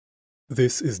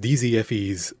This is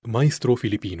DZFE's Maestro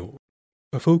Filipino,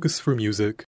 a focus for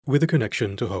music with a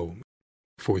connection to home.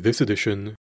 For this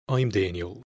edition, I'm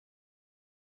Daniel.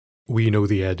 We know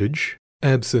the adage,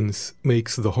 absence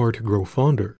makes the heart grow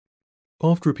fonder.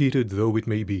 Oft repeated though it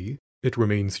may be, it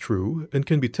remains true and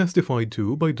can be testified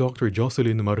to by Dr.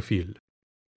 Jocelyn Marfil.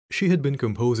 She had been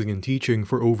composing and teaching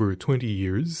for over 20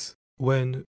 years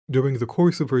when, during the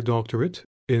course of her doctorate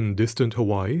in distant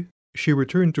Hawaii, she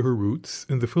returned to her roots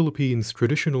in the Philippines'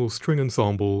 traditional string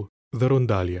ensemble, the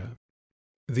Rondalla.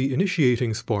 The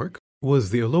initiating spark was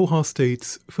the Aloha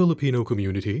State's Filipino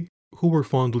community, who were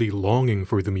fondly longing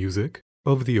for the music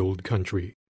of the old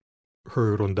country.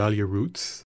 Her Rondalla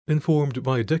roots, informed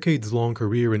by a decades-long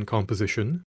career in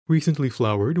composition, recently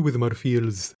flowered with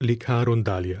Marfil's Likha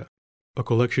Rondalya, a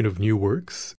collection of new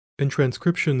works and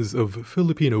transcriptions of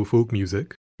Filipino folk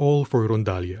music, all for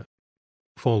Rondalla.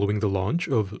 Following the launch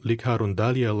of Likha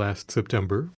Rondalya last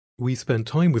September, we spent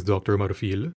time with Dr.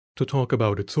 Marfil to talk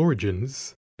about its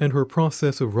origins and her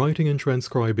process of writing and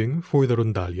transcribing for the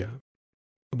Rondalla.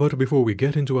 But before we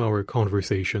get into our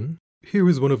conversation, here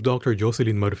is one of Dr.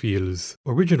 Jocelyn Marfil's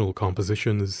original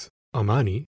compositions,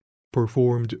 Amani,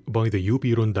 performed by the UP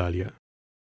Rondalla.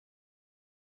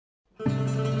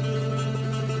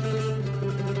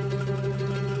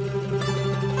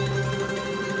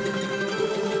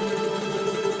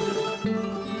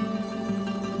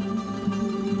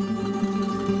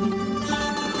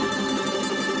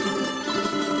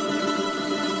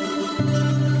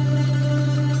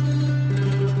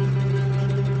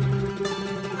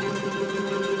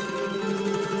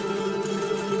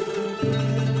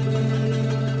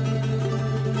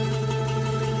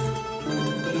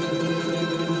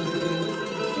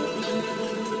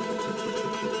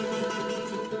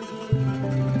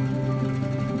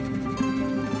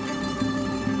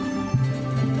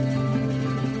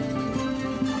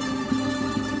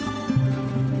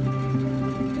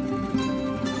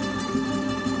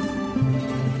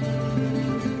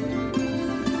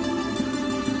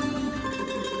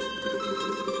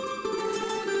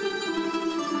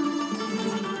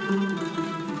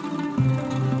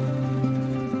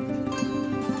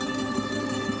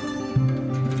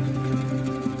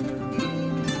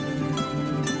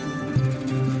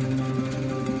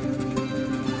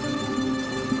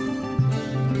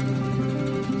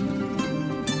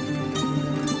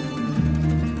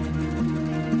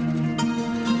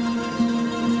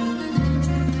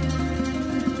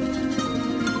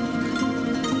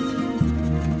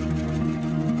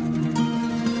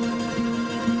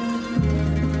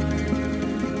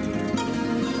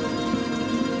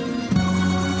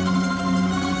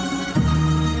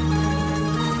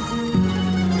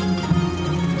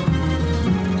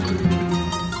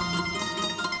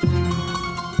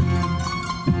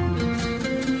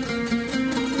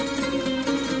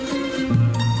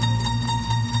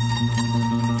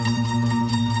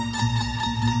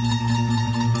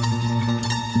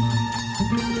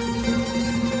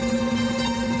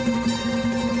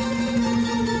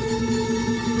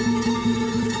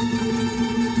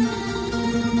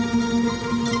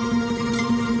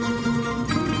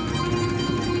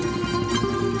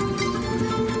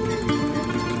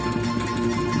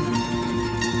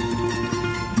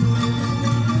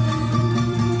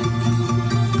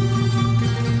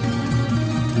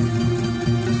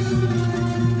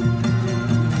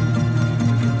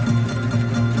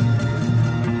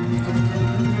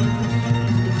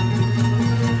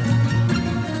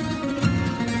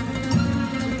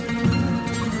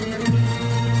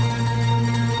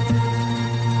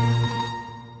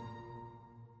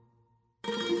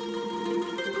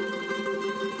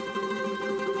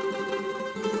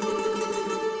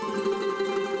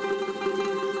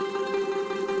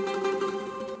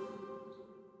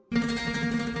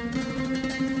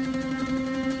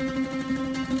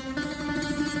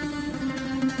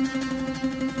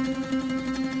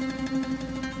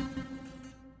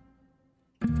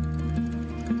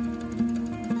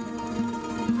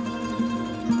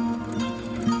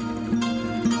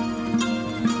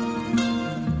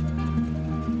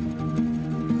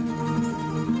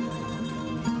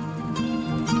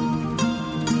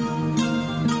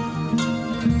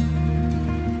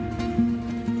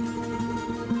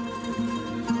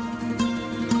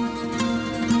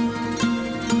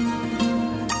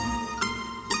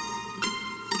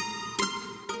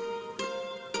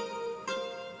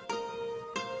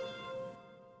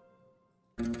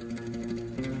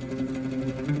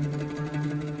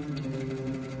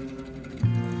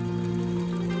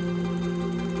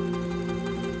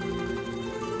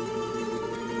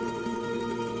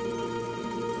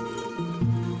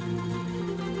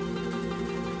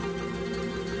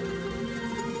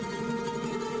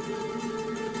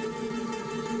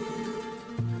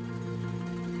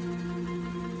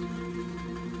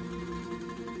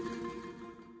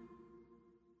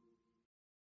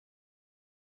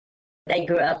 I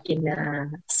grew up in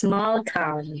a small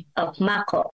town of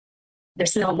Mako.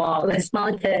 There's no mall, there's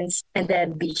mountains and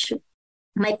then beach.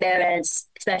 My parents,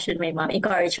 especially my mom,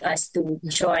 encouraged us to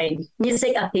join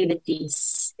music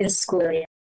activities in school.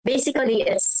 Basically,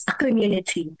 it's a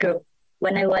community group.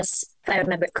 When I was, if I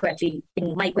remember correctly,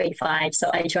 in my grade 5,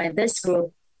 so I joined this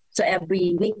group. So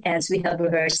every weekends we have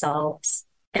rehearsals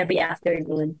every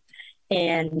afternoon.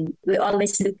 And we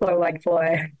always look forward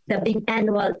for the big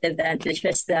annual event, which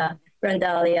was the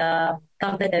Rondalya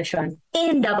competition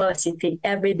in Davao City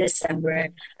every December.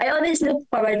 I always look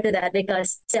forward to that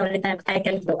because it's the only time I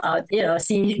can go out,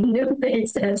 see new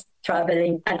places,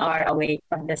 traveling an hour away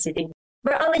from the city.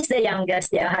 We're always the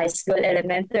youngest, high school,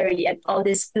 elementary, and all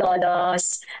these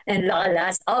lolos and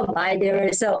lolas. Oh my, they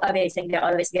were so amazing. They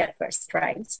always get first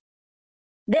prize.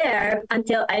 There,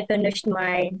 until I finished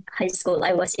my high school,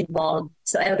 I was involved.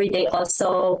 So every day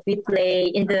also, we play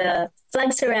in the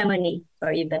flag ceremony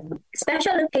or even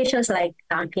special occasions like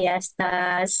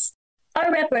fiestas.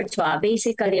 Our repertoire,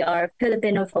 basically our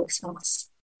Filipino folk songs.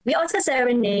 We also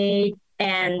serenade,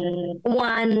 and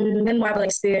one memorable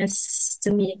experience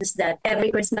to me is that every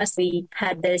Christmas we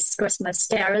had this Christmas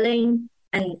caroling.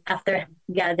 And after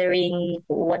gathering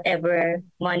whatever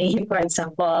money, for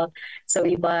example, so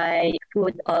we buy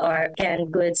food or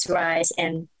canned goods, rice,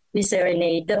 and we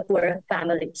serenade the poor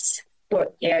families,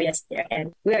 poor areas there.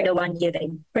 And we are the one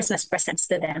giving Christmas presents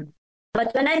to them.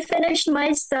 But when I finished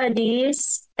my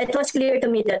studies, it was clear to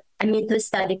me that I need to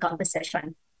study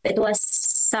composition. It was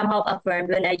somehow affirmed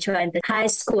when I joined the high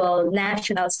school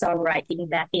national songwriting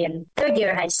back in third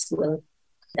year high school.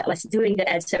 That was during the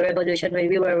EDSA revolution when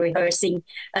we were rehearsing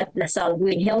at LaSalle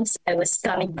Green Hills. I was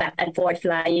coming back and forth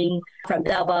flying from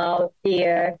Davao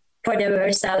here for the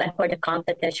rehearsal and for the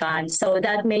competition. So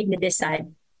that made me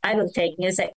decide I will take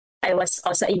music. I was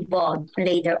also involved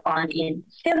later on in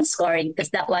film scoring because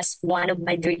that was one of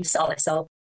my dreams also.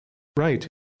 Right.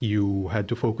 You had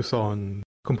to focus on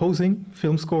composing,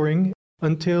 film scoring,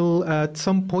 until at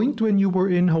some point when you were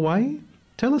in Hawaii?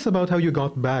 Tell us about how you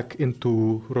got back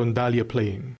into Rondalla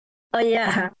playing. Oh,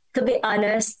 yeah. To be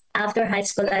honest, after high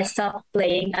school, I stopped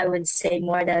playing, I would say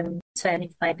more than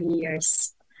 25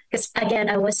 years. Because again,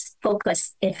 I was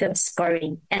focused in film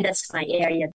scoring, and that's my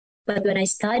area. But when I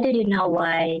studied in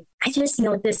Hawaii, I just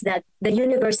noticed that the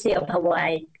University of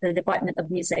Hawaii, the Department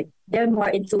of Music, they're more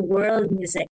into world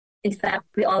music. In fact,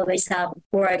 we always have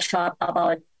workshop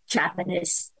about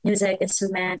Japanese music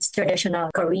instruments, traditional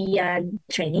Korean,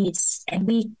 Chinese, and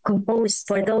we composed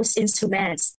for those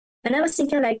instruments. And I was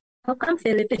thinking like, how come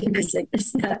Philippine music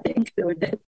is not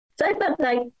included? So I felt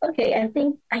like, okay, I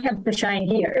think I have to shine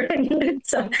here.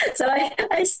 so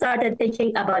I started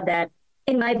thinking about that.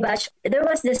 In my batch, there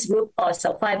was this group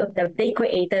also, 5 of them, they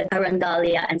created a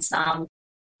Rondalya and song.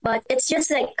 But it's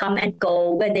just like come and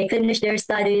go when they finish their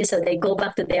studies, so they go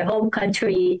back to their home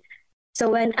country. So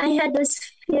when I had this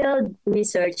field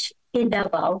research in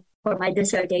Davao for my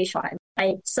dissertation,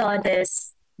 I saw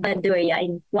this banduria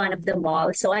in one of the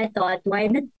malls. So I thought, why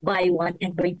not buy one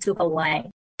and bring to Hawaii?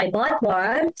 I bought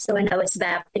one. So when I was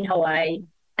back in Hawaii,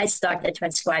 I started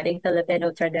transcribing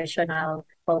Filipino traditional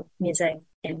folk music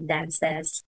and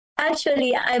dances.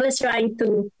 Actually, I was trying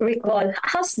to recall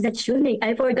how's the tuning.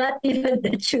 I forgot even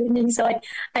the tuning. So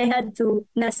I had to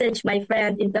message my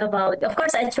friend in Davao. Of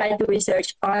course, I tried to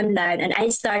research online and I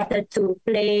started to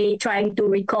play, trying to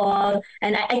recall.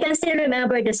 And I can still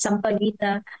remember the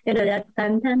sampaguita, that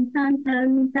tan tan tan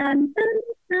tan tan tan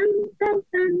tan tan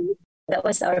tan. That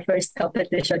was our first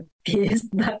competition piece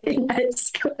back in high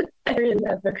school. I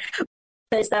remember.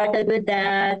 So I started with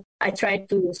that. I tried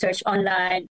to search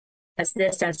online. As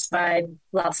this transcribed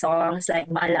love songs like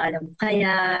Maalala Mo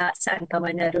Kaya, Saan Ka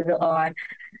Man Naroon.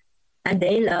 And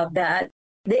they love that.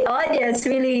 The audience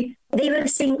really, they will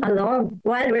sing along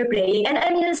while we're playing. And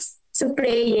I'm used to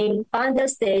playing on the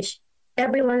stage.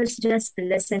 Everyone's just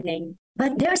listening.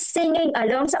 But they're singing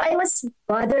along. So I was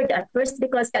bothered at first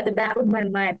because at the back of my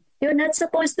mind, you're not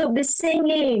supposed to be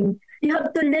singing. You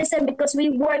have to listen because we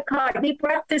work hard. We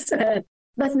practice it.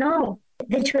 But no.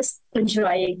 They just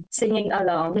enjoying singing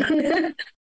along.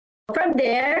 From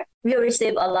there, we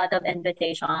received a lot of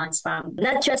invitations from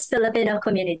not just Filipino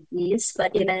communities,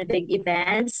 but even big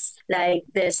events like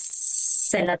this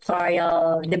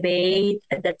senatorial debate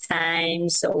at the time.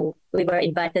 So we were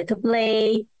invited to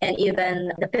play, and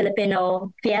even the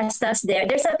Filipino fiestas there.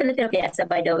 There's a Filipino fiesta,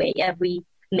 by the way, every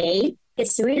May.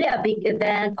 It's really a big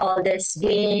event. All these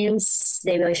games,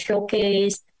 they will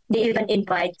showcase. They even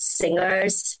invite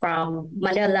singers from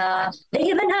Manila. They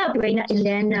even have Reina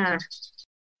Elena.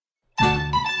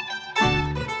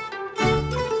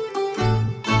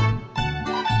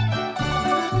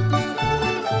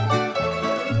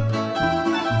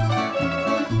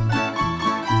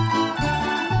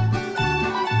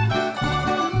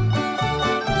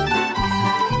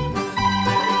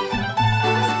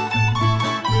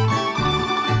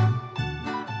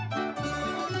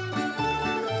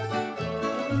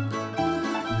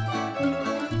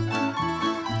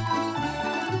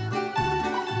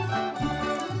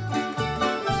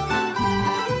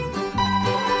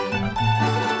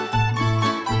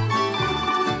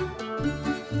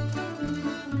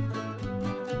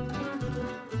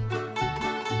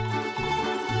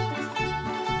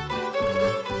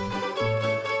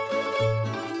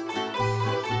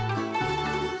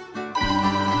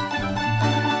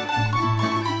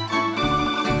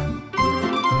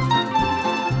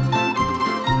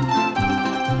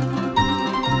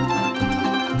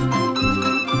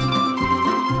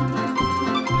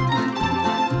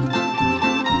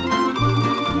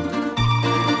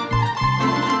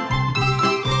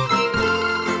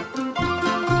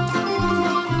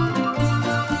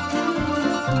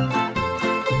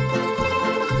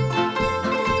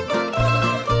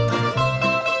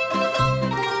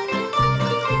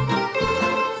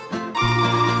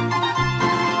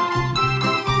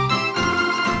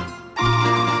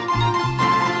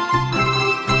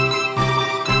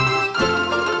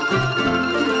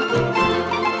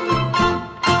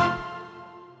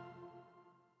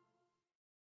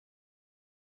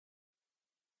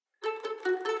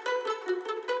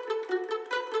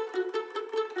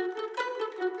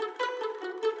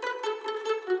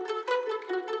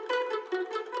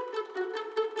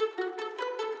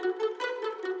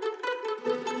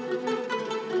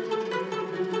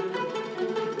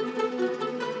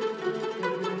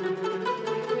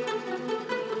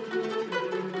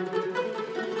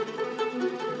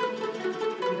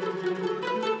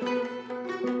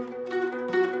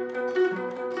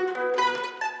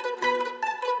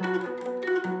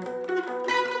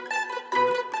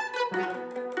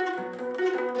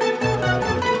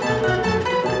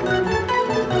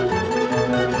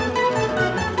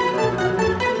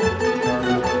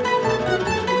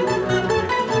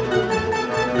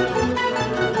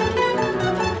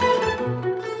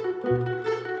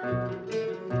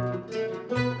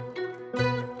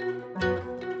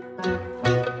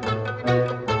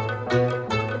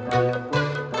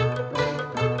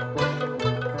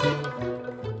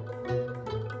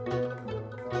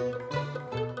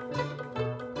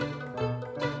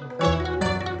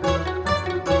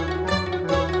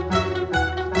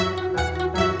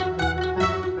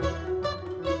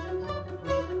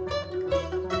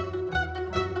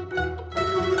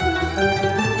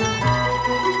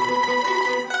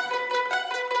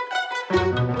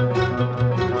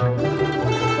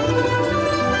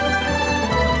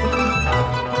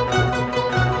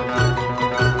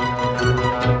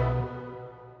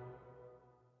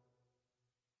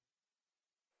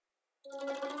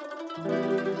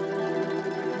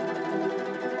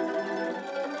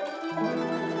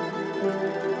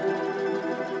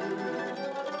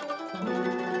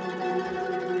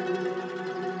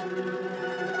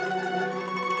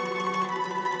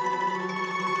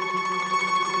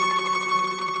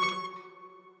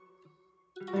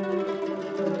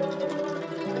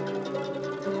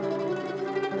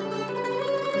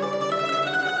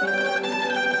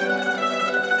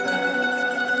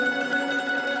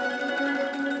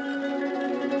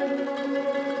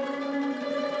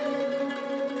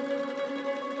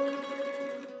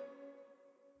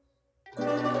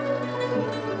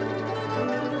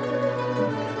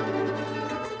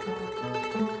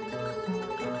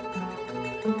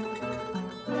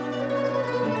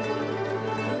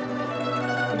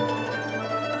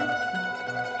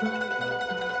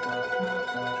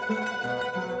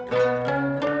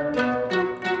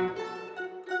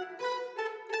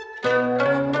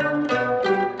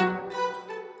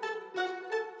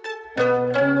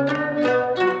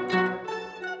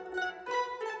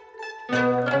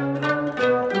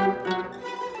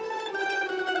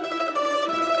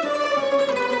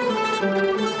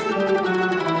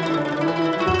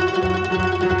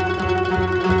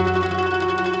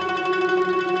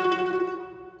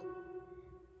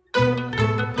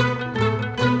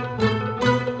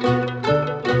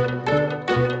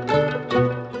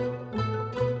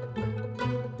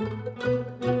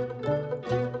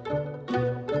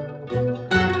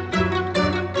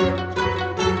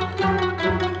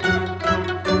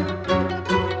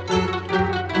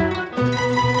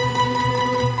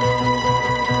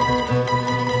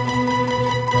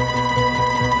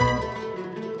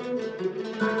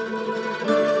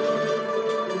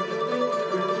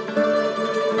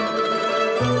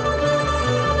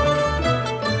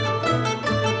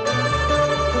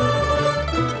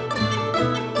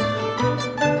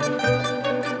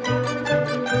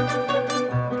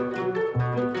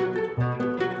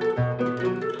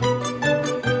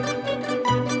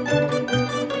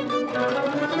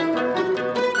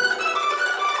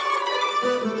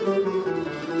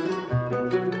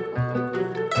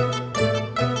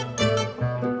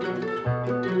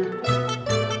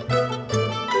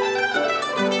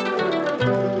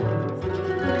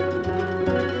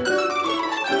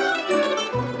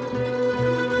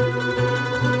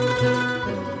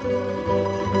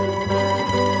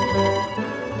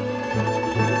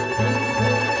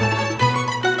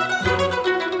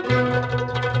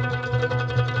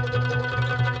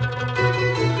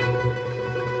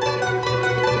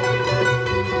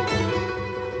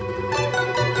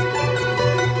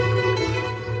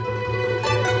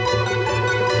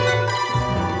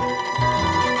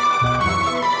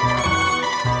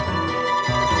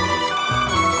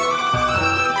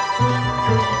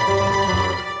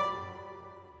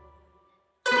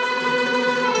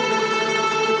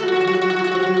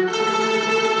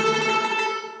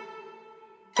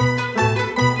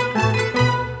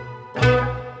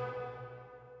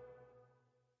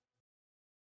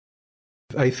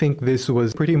 I think this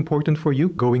was pretty important for you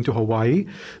going to Hawaii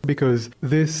because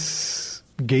this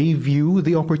gave you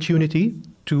the opportunity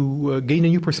to gain a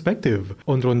new perspective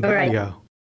on Rondalla. Right.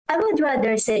 I would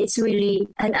rather say it's really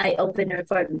an eye-opener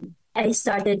for me. I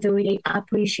started to really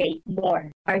appreciate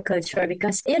more our culture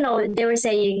because, they were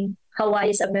saying Hawaii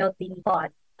is a melting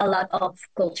pot, a lot of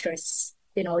cultures,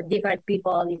 different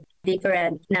people,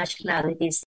 different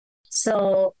nationalities.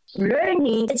 So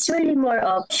learning, it's really more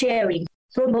of sharing,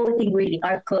 promoting really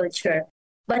our culture.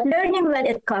 But learning when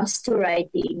it comes to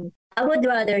writing, I would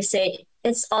rather say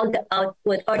it's all the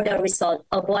output or the result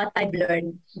of what I've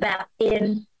learned back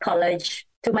in college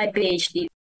to my PhD.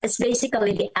 It's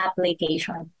basically the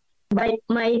application. But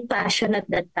my passion at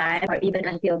that time, or even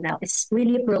until now, is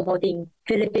really promoting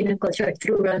Filipino culture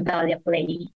through Rondalla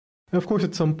playing. Of course,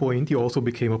 at some point, you also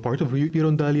became a part of UP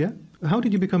Rondalla. How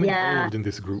did you become involved in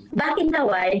this group? Back in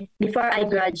Hawaii, before I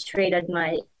graduated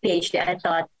my PhD, I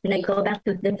thought when I go back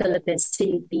to the Philippines,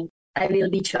 Philippine, I will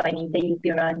be joining the UP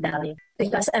Rondalla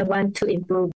because I want to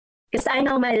improve. Because I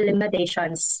know my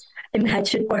limitations.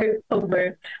 Imagine for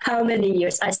over how many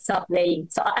years I stopped playing.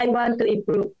 So I want to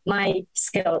improve my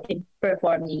skill in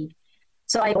performing.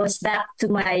 So I was back to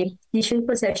my teaching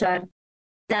position.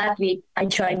 That week, I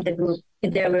joined the group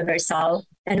in their rehearsal.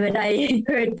 And when I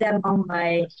heard them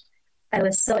I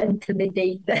was so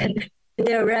intimidated.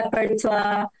 Their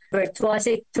repertoire,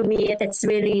 virtuosic, to me, it's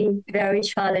really very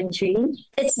challenging.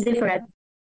 It's different.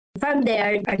 From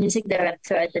there, our music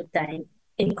director at the time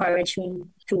encouraged me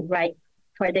to write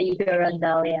for the UP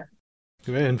Rondalla.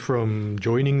 And from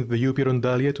joining the UP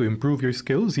Rondalla to improve your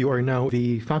skills, you are now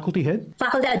the faculty head?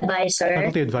 Faculty advisor.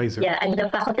 Faculty advisor. Yeah, I'm the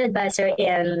faculty advisor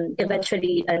and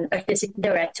eventually an artistic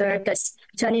director because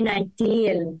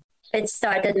 2019, it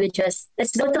started with just,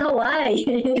 let's go to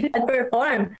Hawaii and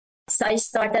perform. So I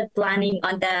started planning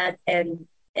on that, and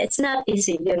it's not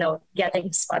easy,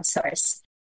 getting sponsors.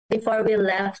 Before we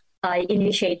left, I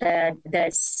initiated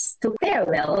this to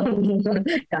farewell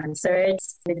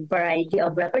concerts with variety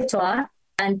of repertoire.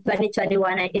 And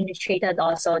 2021, I initiated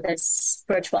also this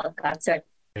virtual concert.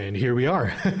 And here we are.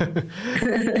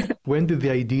 When did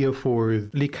the idea for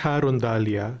Likha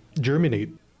Rondalya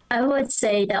germinate? I would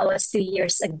say that was 2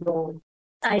 years ago.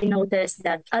 I noticed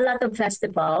that a lot of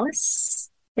festivals,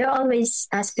 they're always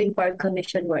asking for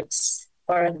commission works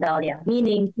for Rondalya,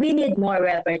 meaning we need more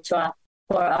repertoire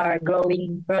for our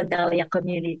growing Rondalya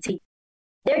community.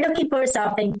 They're looking for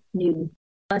something new.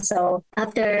 So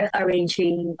after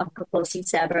arranging or proposing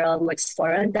several works for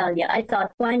Rondalya, I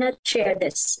thought, why not share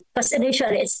this? Because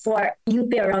initially it's for UP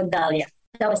Rondalla.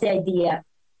 That was the idea.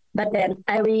 But then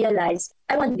I realized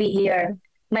I won't be here.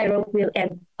 My rope will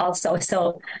end also.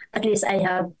 So at least I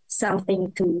have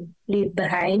something to leave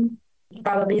behind.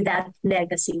 Probably that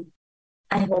legacy.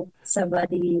 I hope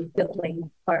somebody will play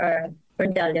for our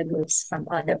Rondalya groups from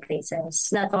other places,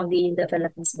 not only in the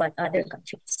Philippines, but other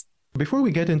countries. Before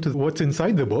we get into what's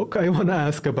inside the book, I want to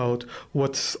ask about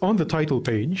what's on the title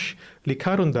page,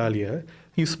 Likha Rondalya.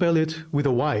 You spell it with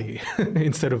a Y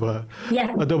instead of a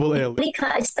double L.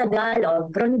 Likha is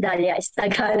Tagalog, Rondalya is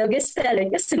Tagalog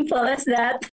spelling, as simple as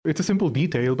that. It's a simple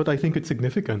detail, but I think it's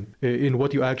significant in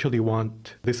what you actually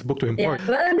want this book to impart. Yeah.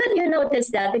 Well, I'm glad you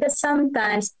noticed that because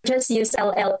sometimes just use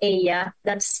LLA,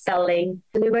 that spelling.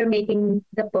 We were making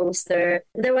the poster.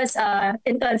 There was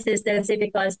inconsistency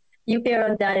because UP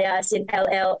Rondalla is in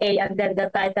LLA and then the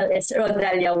title is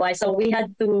Rondalya Y. So we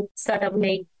had to sort of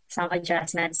make some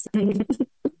adjustments.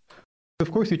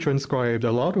 Of course, you transcribed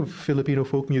a lot of Filipino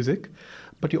folk music,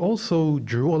 but you also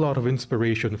drew a lot of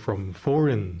inspiration from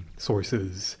foreign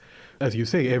sources. As you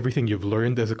say, everything you've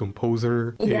learned as a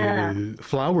composer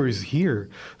flowers here.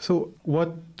 So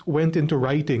what went into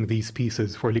writing these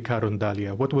pieces for Likha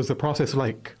Rondalya? What was the process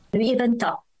like? We even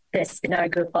talked this in our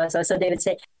group also. So they would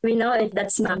say, we know if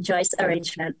that's Ma'am Joy's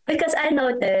arrangement. Because I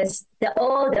noticed the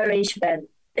old arrangement,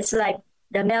 it's like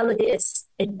the melody is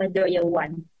in Bandurria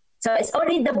 1. So it's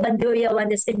only the Bandurria 1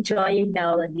 that's enjoying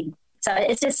melody. So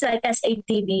it's just like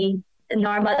SATB, the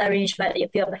normal arrangement.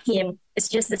 If you have a hymn, it's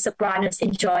just the sopranos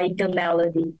enjoying the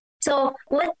melody. So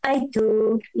what I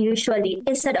do usually,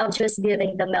 instead of just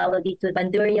giving the melody to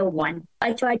Bandurria 1,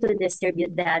 I try to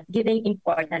distribute that, giving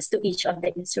importance to each of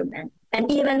the instruments.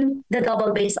 And even the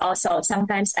double bass also,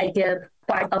 sometimes I give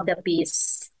part of the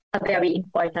piece a very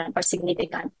important or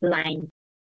significant line.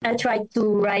 I try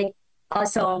to write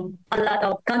also a lot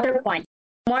of counterpoint,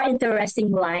 more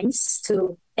interesting lines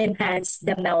to enhance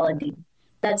the melody.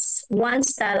 That's one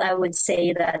style I would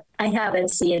say that I haven't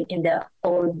seen in the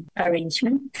old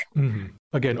arrangement. Mm-hmm.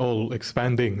 Again, all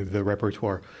expanding the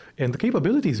repertoire and the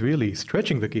capabilities, really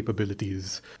stretching the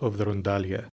capabilities of the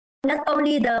Rondalya. Not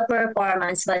only the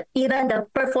performance, but even the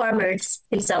performers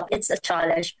themselves, it's a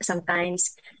challenge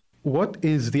sometimes. What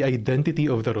is the identity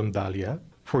of the Rondalya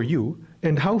for you,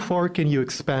 and how far can you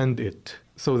expand it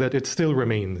so that it still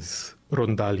remains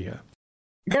Rondalya?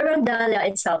 The Rondalya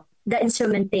itself, the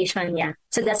instrumentation,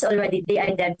 so that's already the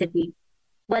identity.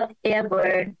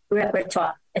 Whatever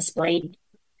repertoire is played,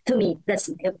 to me, that's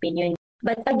my opinion.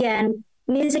 But again,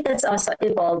 music is also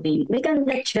evolving. We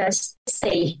cannot just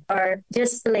stay or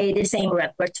just play the same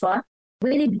repertoire.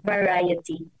 We need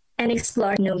variety and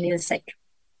explore new music.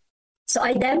 So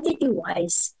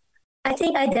identity-wise, I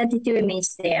think identity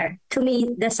remains there. To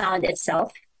me, the sound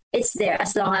itself, it's there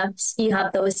as long as you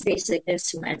have those basic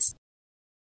instruments.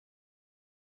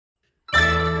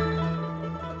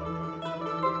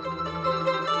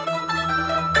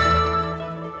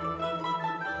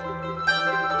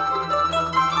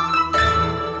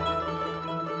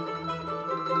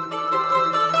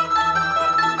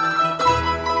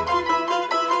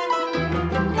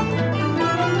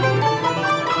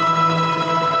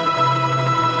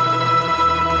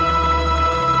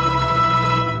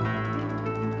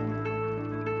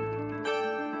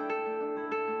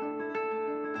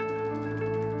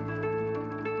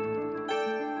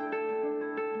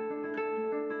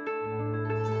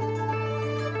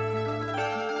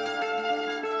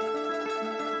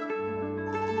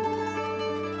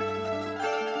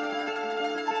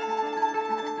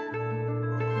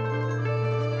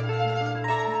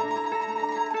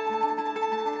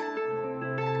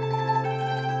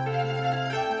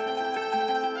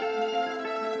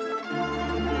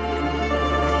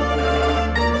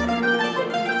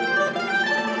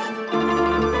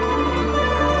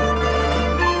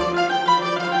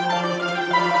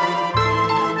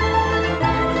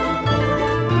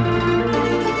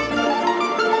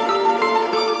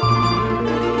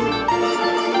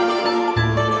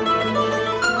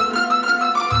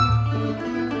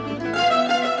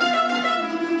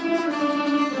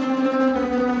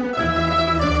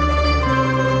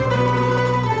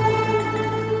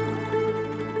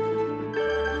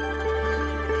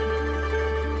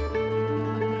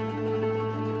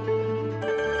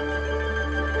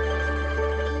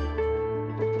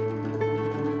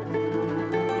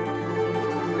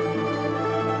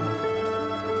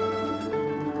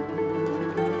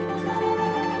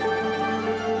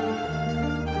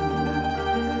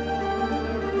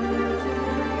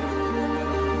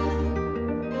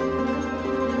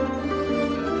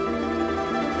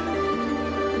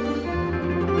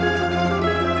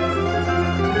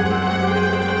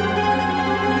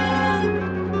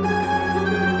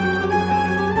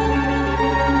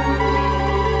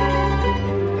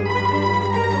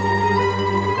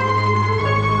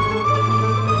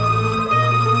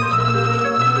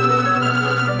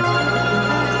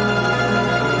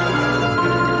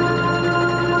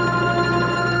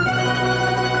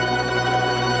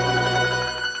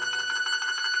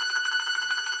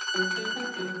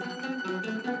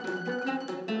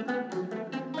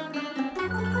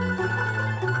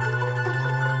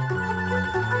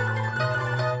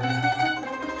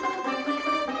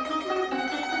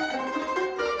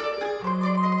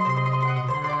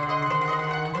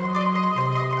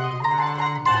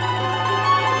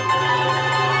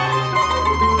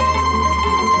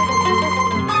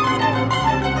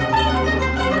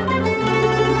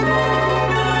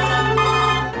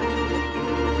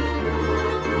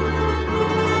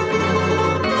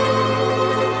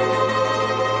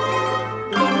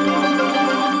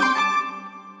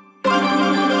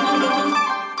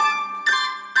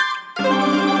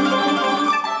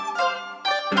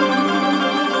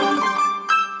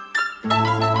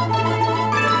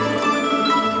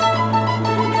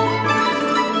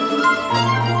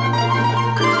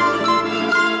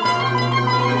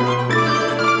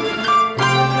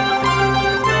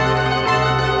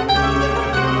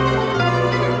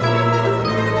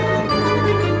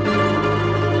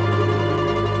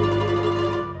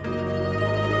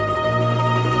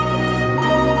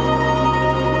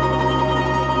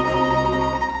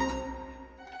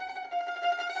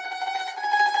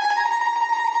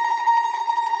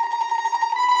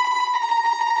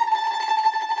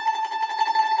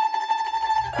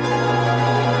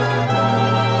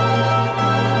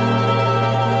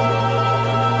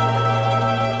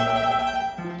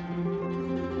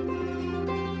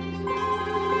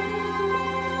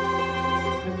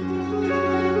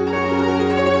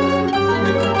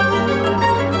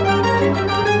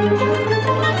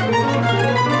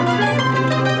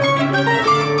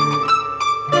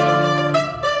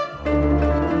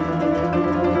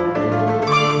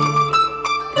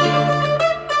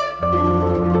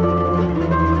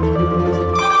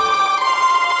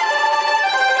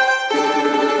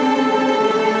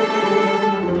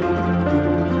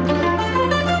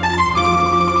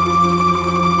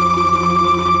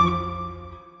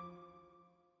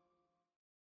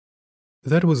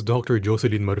 That was Dr.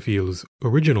 Jocelyn Marfil's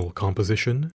original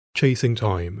composition, Chasing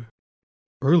Time.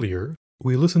 Earlier,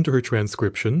 we listened to her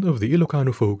transcription of the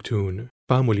Ilocano folk tune,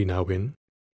 Pamulinawin,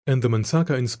 and the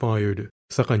Mansaka-inspired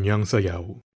Sa Kanyang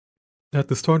Sayaw. At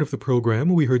the start of the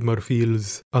program, we heard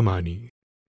Marfil's Amani.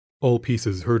 All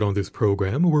pieces heard on this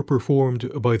program were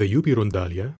performed by the UP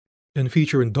Rondalla and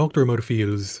feature in Dr.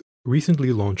 Marfil's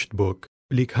recently launched book,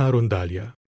 Likha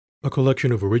Rondalya, a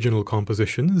collection of original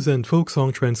compositions and folk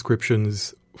song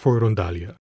transcriptions for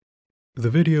Rondalla.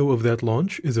 The video of that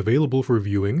launch is available for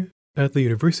viewing at the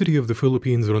University of the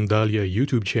Philippines Rondalla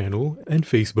YouTube channel and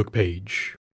Facebook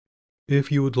page.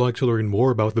 If you would like to learn more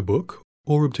about the book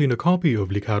or obtain a copy of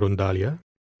Likha Rondalya,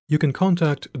 you can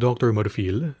contact Dr.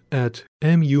 Marfil at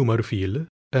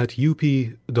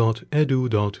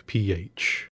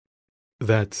mumarfil@up.edu.ph.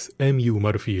 That's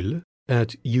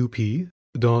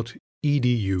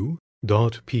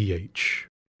mumarfil@up.edu.ph.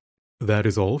 That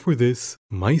is all for this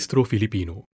Maestro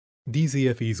Filipino,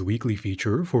 DZFE's weekly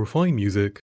feature for fine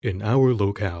music in our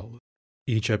locale.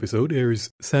 Each episode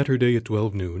airs Saturday at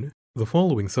 12 noon, the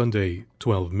following Sunday,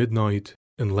 12 midnight,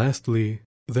 and lastly,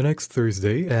 the next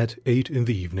Thursday at 8 in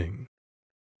the evening.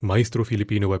 Maestro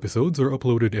Filipino episodes are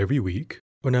uploaded every week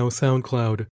on our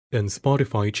SoundCloud and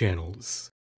Spotify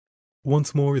channels.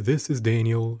 Once more, this is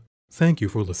Daniel. Thank you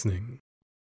for listening.